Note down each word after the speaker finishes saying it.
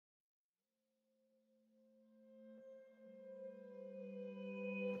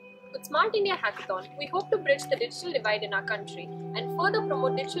Smart India Hackathon, we hope to bridge the digital divide in our country and further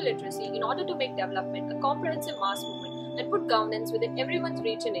promote digital literacy in order to make development a comprehensive mass movement and put governance within everyone's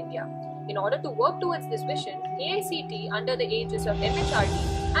reach in India. In order to work towards this vision, AICTE, under the aegis of MHRD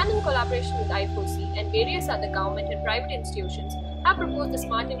and in collaboration with I4C and various other government and private institutions, have proposed the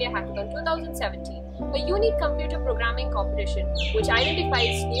Smart India Hackathon 2017, a unique computer programming competition which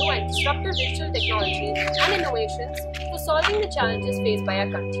identifies new and disruptive digital technologies and innovations for solving the challenges faced by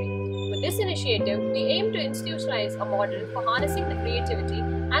our country. With this initiative, we aim to institutionalize a model for harnessing the creativity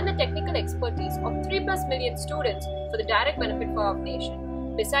and the technical expertise of 3+ million students for the direct benefit for our nation.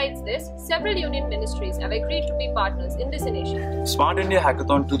 Besides this, several union ministries have agreed to be partners in this initiative. Smart India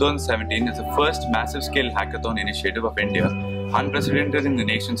Hackathon 2017 is the first massive-scale hackathon initiative of India, unprecedented in the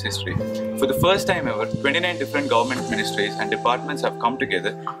nation's history. For the first time ever, 29 different government ministries and departments have come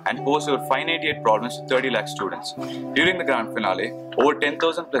together and posed over 598 problems to 30 lakh students. During the grand finale, over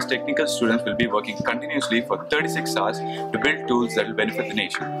 10,000 plus technical students will be working continuously for 36 hours to build tools that will benefit the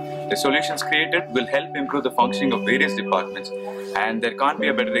nation. The solutions created will help improve the functioning of various departments, and there can't be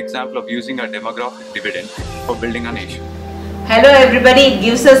a better example of using our demographic dividend for building a nation. Hello everybody, it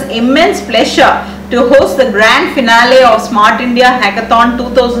gives us immense pleasure to host the grand finale of Smart India Hackathon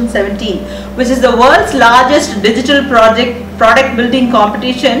 2017, which is the world's largest digital product building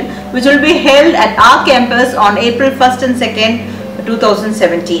competition, which will be held at our campus on April 1st and 2nd,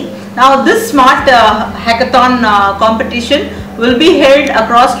 2017. Now this Smart Hackathon competition will be held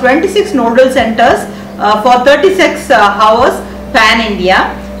across 26 nodal centers for 36 hours pan-India,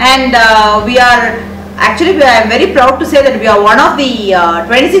 and we are very proud to say that we are one of the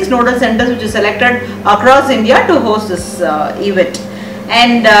 26 nodal centers which is selected across India to host this event.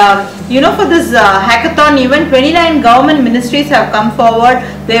 And for this hackathon event, 29 government ministries have come forward.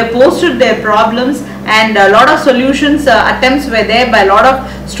 They have posted their problems, and a lot of solutions attempts were there by a lot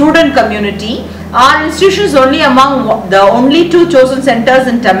of student community. Our institution is only among the only 2 chosen centers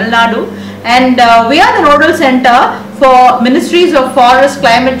in Tamil Nadu, and we are the nodal center for Ministries of Forest,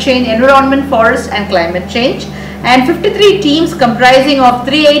 Climate Change, Environment, Forest and Climate Change, and 53 teams comprising of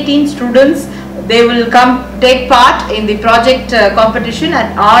 318 students. They will take part in the project competition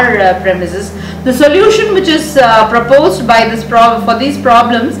at our premises. The solution which is proposed by this for these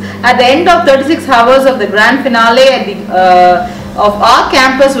problems at the end of 36 hours of the grand finale of our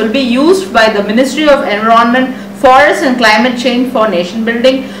campus will be used by the Ministry of Environment, Forest and Climate Change for nation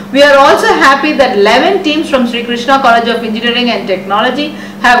building. We are also happy that 11 teams from Sri Krishna College of Engineering and Technology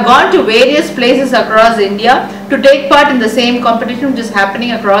have gone to various places across India to take part in the same competition which is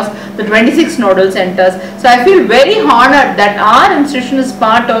happening across the 26 nodal centers. So I feel very honored that our institution is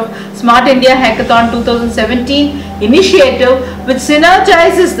part of Smart India Hackathon 2017 initiative, which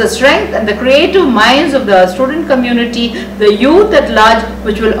synergizes the strength and the creative minds of the student community, the youth at large,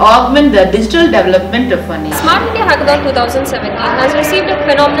 which will augment the digital development of our nation. Smart India Hackathon 2017 has received a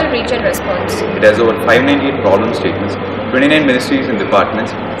phenomenal reach and response. It has over 598 problem statements, 29 ministries and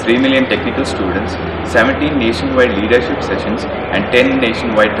departments, 3 million technical students, 17 nationwide leadership sessions and 10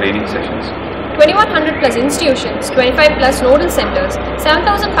 nationwide training sessions. 2100 plus institutions, 25 plus nodal centers,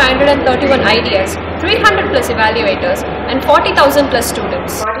 7531 ideas, 300 plus evaluators and 40,000 plus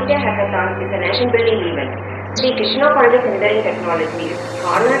students. Smart India Hackathon is a nation building event. Sri Krishna College of Engineering and Technology is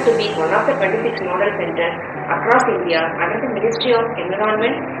honored to be one of the 26 nodal centers across India under the Ministry of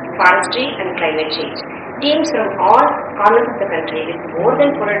Environment, Forestry and Climate Change. Teams from all corners of the country with more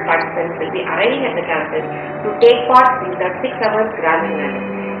than 400 participants will be arriving at the campus to take part in the 6 hours grand finale.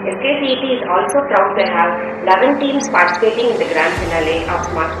 SKCET is also proud to have 11 teams participating in the grand finale of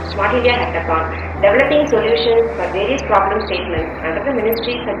Smart India Hackathon, developing solutions for various problem statements under the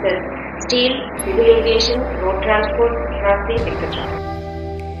ministries such as steel, civil aviation, road transport, transit, etc.